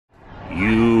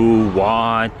You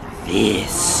want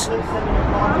this,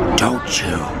 don't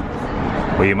you?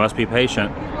 Well, you must be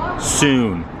patient.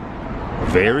 Soon,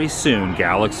 very soon,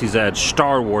 Galaxy's Edge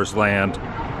Star Wars Land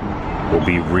will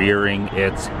be rearing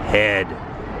its head.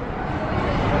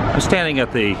 I'm standing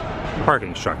at the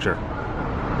parking structure,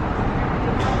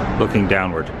 looking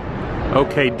downward.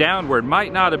 Okay, downward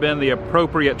might not have been the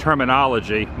appropriate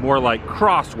terminology, more like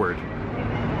crossward.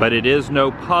 But it is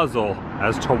no puzzle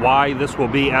as to why this will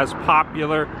be as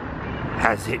popular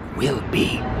as it will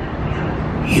be.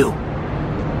 You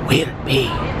will be.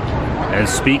 And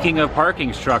speaking of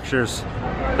parking structures,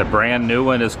 the brand new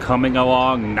one is coming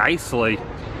along nicely.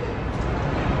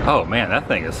 Oh man, that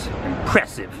thing is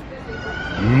impressive.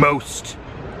 Most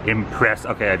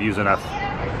impressive. Okay, I've used enough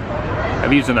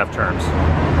terms.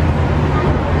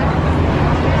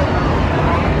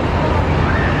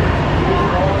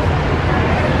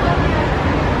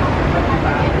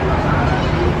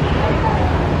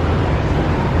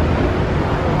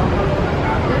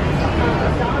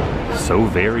 So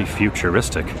very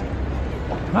futuristic.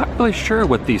 Not really sure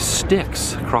what these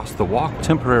sticks across the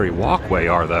temporary walkway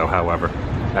are though, however.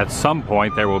 At some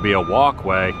point there will be a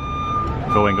walkway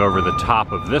going over the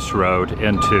top of this road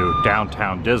into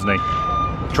downtown Disney.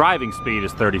 Driving speed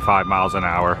is 35 miles an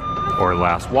hour or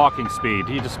less. Walking speed,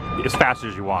 you just as fast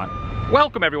as you want.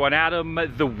 Welcome everyone, Adam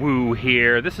the Woo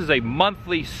here. This is a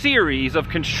monthly series of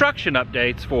construction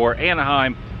updates for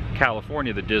Anaheim,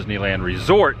 California, the Disneyland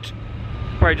Resort,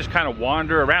 where I just kind of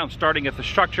wander around, starting at the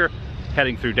structure,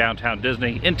 heading through downtown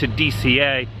Disney into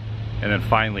DCA, and then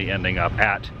finally ending up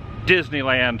at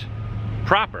Disneyland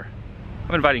proper.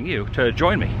 I'm inviting you to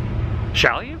join me.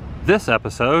 Shall you? This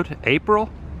episode,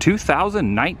 April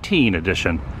 2019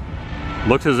 edition.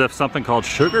 Looks as if something called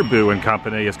Sugar Boo and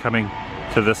Company is coming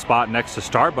to this spot next to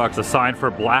Starbucks. A sign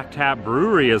for Black Tap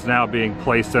Brewery is now being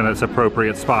placed in its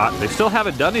appropriate spot. They still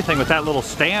haven't done anything with that little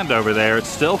stand over there. It's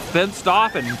still fenced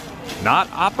off and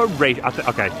not operational.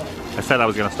 Okay, I said I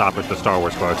was gonna stop with the Star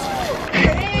Wars quotes.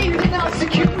 Hey, the mouse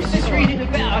secure was just reading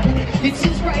about. It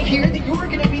says right here that you're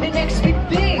gonna be the next big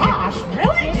thing. Gosh,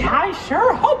 really? I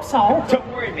sure hope so. Don't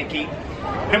worry, Mickey.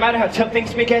 No matter how tough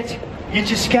things may get, you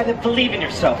just gotta believe in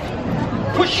yourself.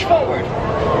 Push forward.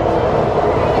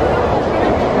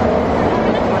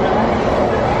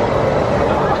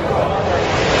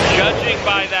 Judging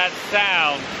by that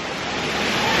sound,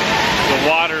 the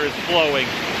water is flowing.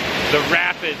 The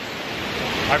rapids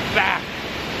are back.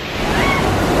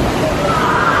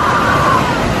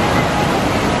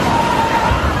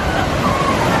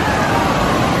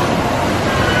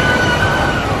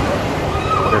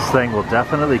 This thing will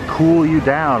definitely cool you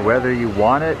down whether you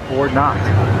want it or not.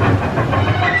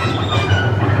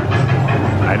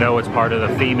 I know it's part of the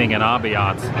theming and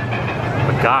ambiance,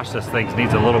 but gosh, this thing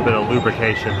needs a little bit of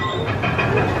lubrication.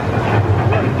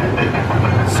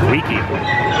 Squeaky.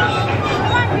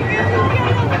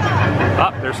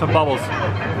 Oh, there's some bubbles.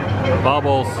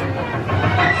 Bubbles.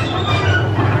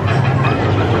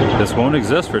 This won't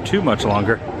exist for too much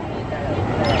longer.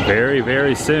 Very,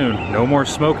 very soon. No more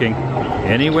smoking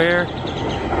anywhere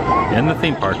in the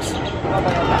theme parks. All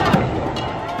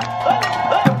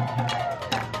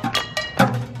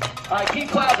right, keep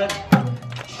clapping.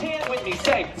 Chant with me.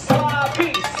 Say,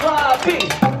 sloppy, sloppy.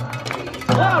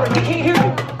 Louder, we can't hear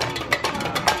you.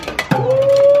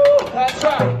 Woo, that's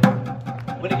right.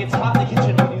 When it gets hot in the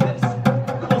kitchen, we do this.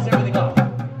 Cools everything off.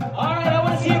 All right, I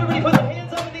want to see everybody put their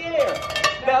hands up in the air.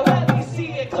 Now let me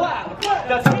see you clap.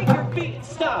 Now take your feet and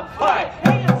stop. All right,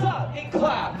 hands up and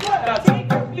clap. Now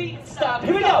take your feet and stop.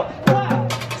 Here we go.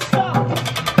 Clap, stop,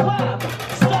 clap,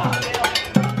 stop.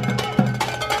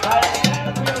 All right,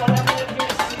 everyone here to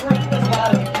scream as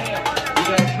loud as you can. You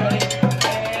guys ready?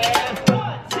 And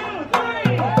 1, 2,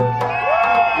 3.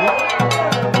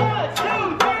 1,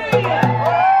 2, 3.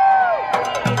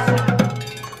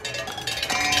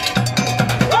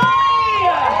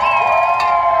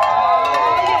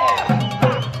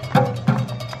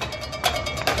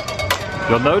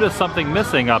 You'll notice something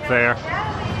missing up there.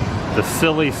 The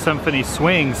silly symphony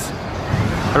swings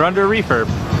are under refurb.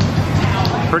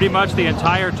 Pretty much the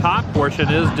entire top portion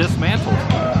is dismantled.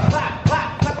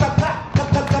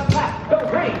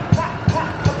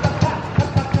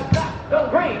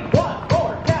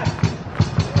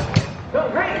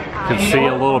 You can see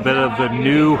a little bit of the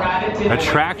new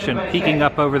attraction peeking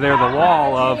up over there, the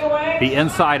wall of the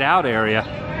Inside Out area.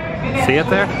 See it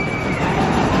there?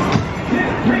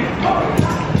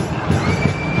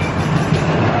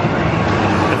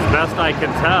 As best I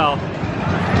can tell,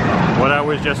 what I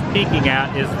was just peeking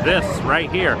at is this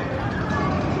right here.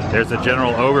 There's a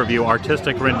general overview,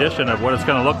 artistic rendition of what it's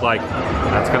going to look like.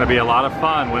 That's going to be a lot of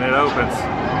fun when it opens.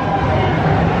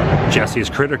 Jesse's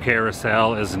Critter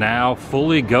Carousel is now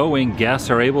fully going. Guests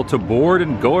are able to board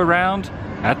and go around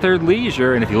at their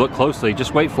leisure, and if you look closely,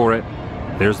 just wait for it,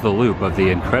 there's the loop of the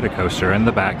Incredicoaster in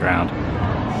the background.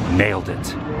 Nailed it.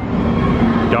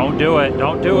 Don't do it,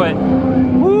 don't do it.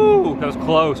 Woo, that was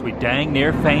close. We dang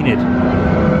near fainted.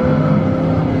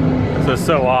 This is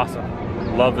so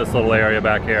awesome. Love this little area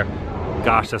back here.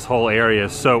 Gosh, this whole area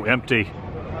is so empty.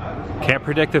 Can't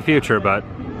predict the future, but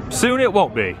soon it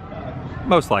won't be.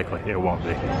 Most likely it won't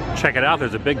be. Check it out,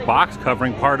 there's a big box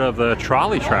covering part of the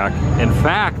trolley track. In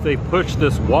fact, they pushed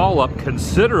this wall up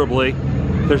considerably.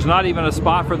 There's not even a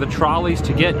spot for the trolleys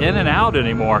to get in and out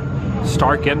anymore.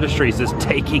 Stark Industries is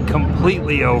taking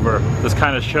completely over. This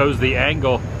kind of shows the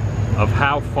angle of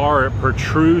how far it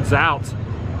protrudes out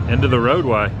into the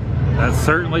roadway. That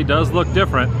certainly does look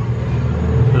different.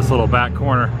 This little back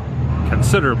corner,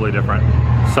 considerably different.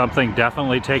 Something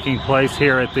definitely taking place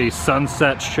here at the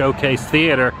Sunset Showcase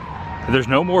Theater. There's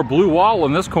no more blue wall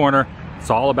in this corner. It's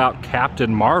all about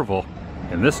Captain Marvel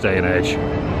in this day and age.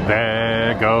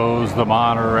 There goes the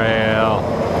monorail,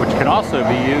 which can also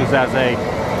be used as a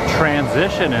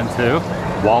transition into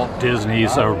Walt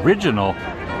Disney's original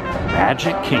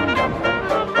Magic Kingdom.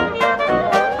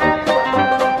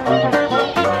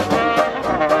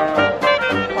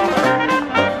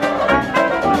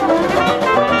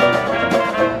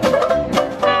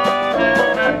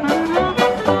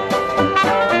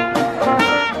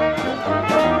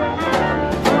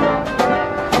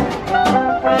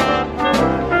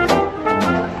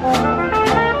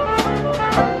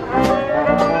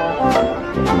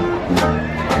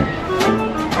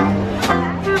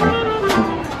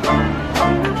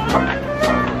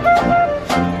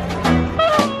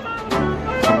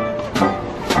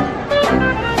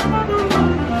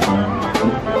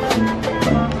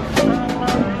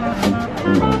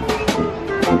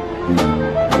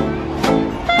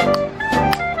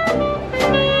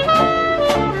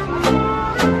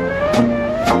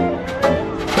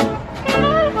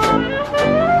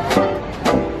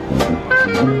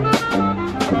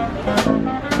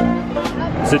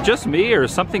 Is it just me or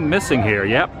is something missing here?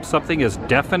 Yep, something is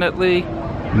definitely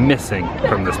missing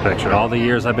from this picture. All the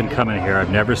years I've been coming here, I've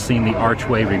never seen the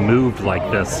archway removed like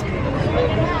this.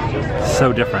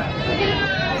 So different.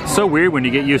 So weird when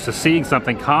you get used to seeing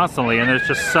something constantly and it's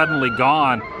just suddenly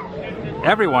gone.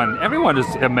 Everyone is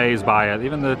amazed by it.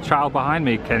 Even the child behind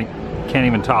me can't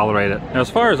even tolerate it. Now, as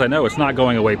far as I know, it's not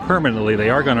going away permanently. They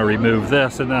are going to remove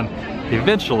this and then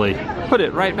eventually put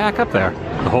it right back up there.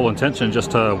 The whole intention is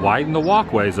just to widen the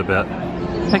walkways a bit,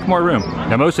 make more room.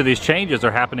 Now, most of these changes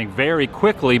are happening very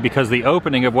quickly because the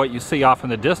opening of what you see off in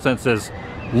the distance is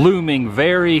looming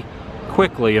very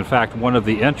quickly. In fact, one of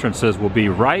the entrances will be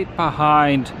right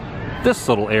behind this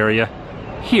little area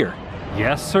here.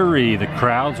 Yes, sirree, the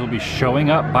crowds will be showing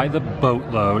up by the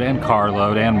boatload and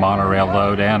carload and monorail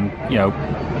load and, you know,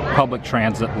 public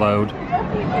transit load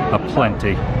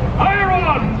aplenty. Fire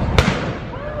on!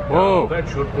 Whoa! That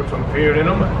should put some fear in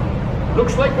them.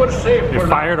 Looks like we're safe. They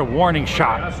fired a warning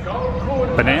shot.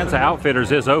 Bonanza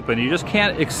Outfitters is open. You just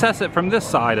can't access it from this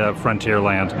side of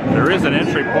Frontierland. There is an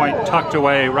entry point tucked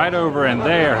away right over in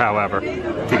there, however.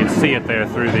 You can see it there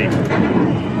through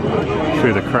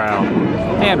the crowd.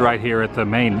 And right here at the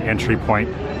main entry point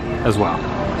as well.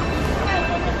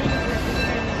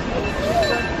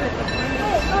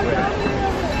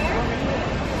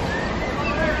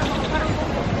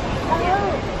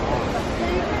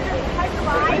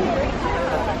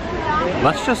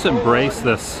 Let's just embrace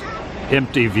this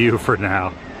empty view for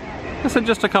now. Guess in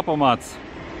just a couple months,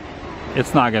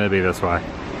 it's not going to be this way.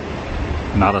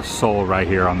 Not a soul right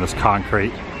here on this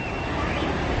concrete.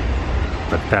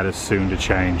 But that is soon to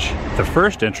change. The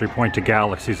first entry point to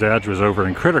Galaxy's Edge was over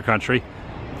in Critter Country.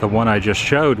 The one I just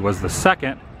showed was the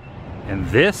second. And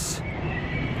this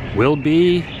will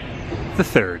be the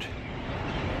third.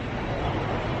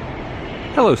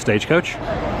 Hello, Stagecoach.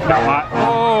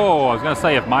 I was going to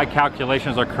say, if my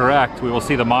calculations are correct, we will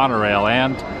see the monorail,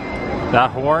 and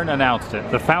that horn announced it.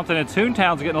 The fountain in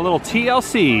Toontown's getting a little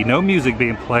TLC. No music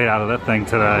being played out of that thing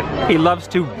today. He loves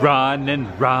to run and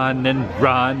run and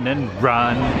run and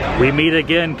run. We meet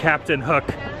again, Captain Hook.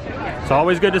 It's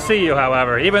always good to see you,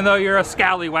 however, even though you're a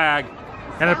scallywag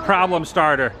and a problem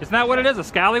starter. Isn't that what it is, a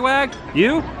scallywag?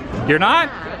 You? You're not?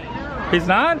 He's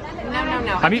not?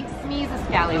 No. I mean, Smee's a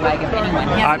scallywag if anyone.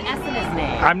 He has an S in his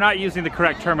name. I'm not using the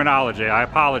correct terminology. I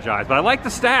apologize. But I like the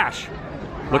stash.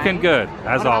 Looking good,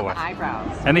 as always. The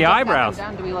eyebrows? And the eyebrows.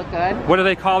 Do we look good? What do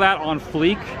they call that? On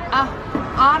fleek?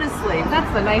 Honestly,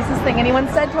 that's the nicest thing anyone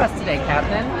said to us today,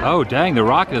 Captain. Oh, dang. The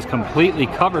rocket is completely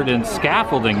covered in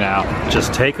scaffolding now.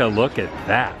 Just take a look at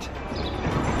that.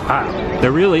 Wow,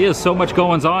 there really is so much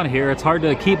goings on here, it's hard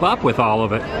to keep up with all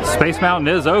of it. Space Mountain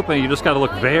is open, you just gotta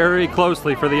look very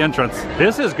closely for the entrance.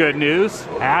 This is good news.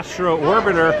 Astro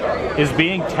Orbiter is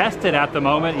being tested at the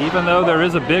moment, even though there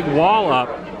is a big wall up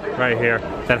right here.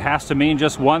 That has to mean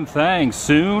just one thing.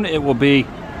 Soon it will be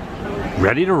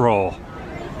ready to roll.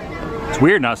 It's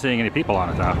weird not seeing any people on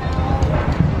it though.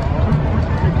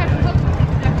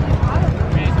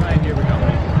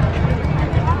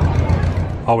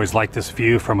 Always like this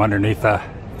view from underneath the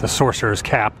sorcerer's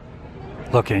cap,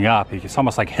 looking up. It's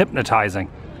almost like hypnotizing.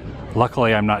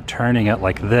 Luckily I'm not turning it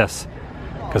like this,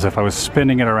 because if I was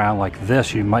spinning it around like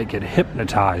this, you might get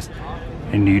hypnotized.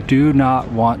 And you do not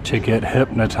want to get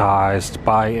hypnotized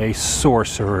by a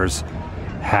sorcerer's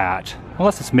hat.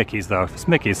 Unless it's Mickey's though. If it's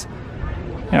Mickey's,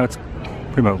 you know, it's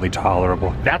remotely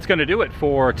tolerable. That's gonna do it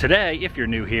for today. If you're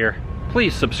new here,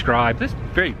 please subscribe. This is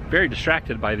very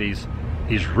distracted by these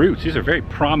roots. These are very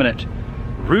prominent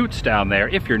roots down there.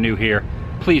 If you're new here,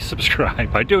 please subscribe.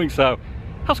 By doing so,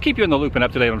 helps keep you in the loop and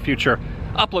up to date on future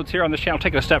uploads here on this channel.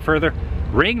 Take it a step further,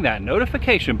 ring that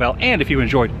notification bell, and if you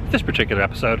enjoyed this particular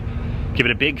episode, give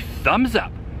it a big thumbs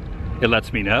up. It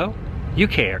lets me know you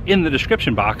care. In the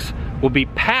description box will be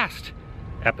past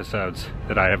episodes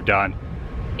that I have done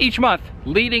each month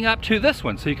leading up to this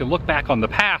one, so you can look back on the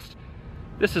past.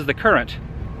 This is the current,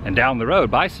 and down the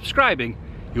road, by subscribing,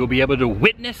 you will be able to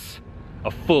witness a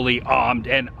fully armed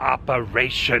and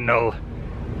operational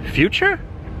future.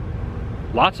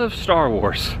 Lots of Star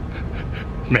Wars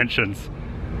mentions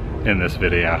in this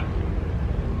video.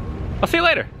 I'll see you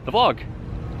later. The vlog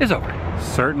is over.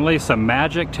 Certainly some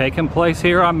magic taking place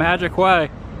here on Magic Way.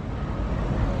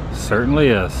 Certainly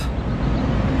is.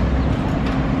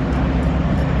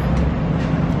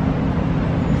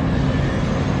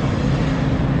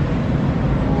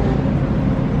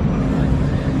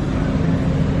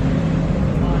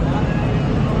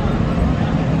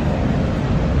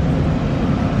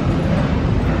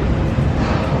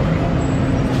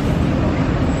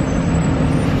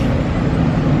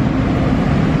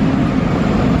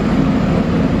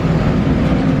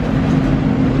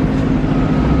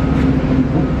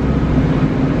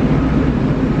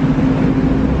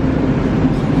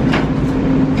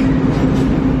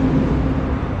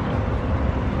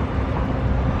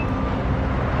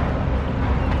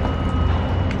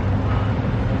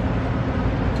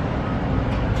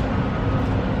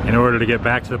 In order to get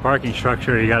back to the parking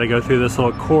structure, you got to go through this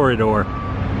little corridor.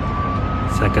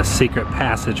 It's like a secret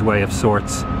passageway of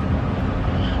sorts.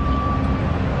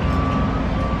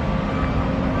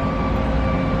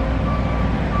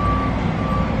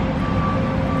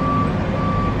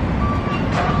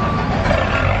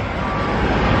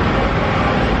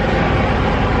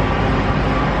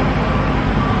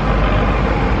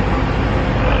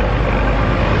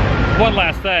 One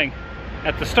last thing.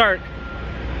 At the start,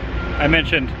 I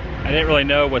mentioned I didn't really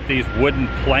know what these wooden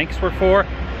planks were for.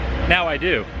 Now I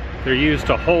do. They're used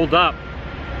to hold up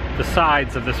the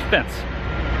sides of this fence.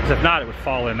 Because if not, it would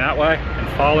fall in that way and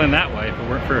fall in that way if it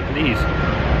weren't for these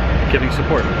giving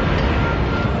support.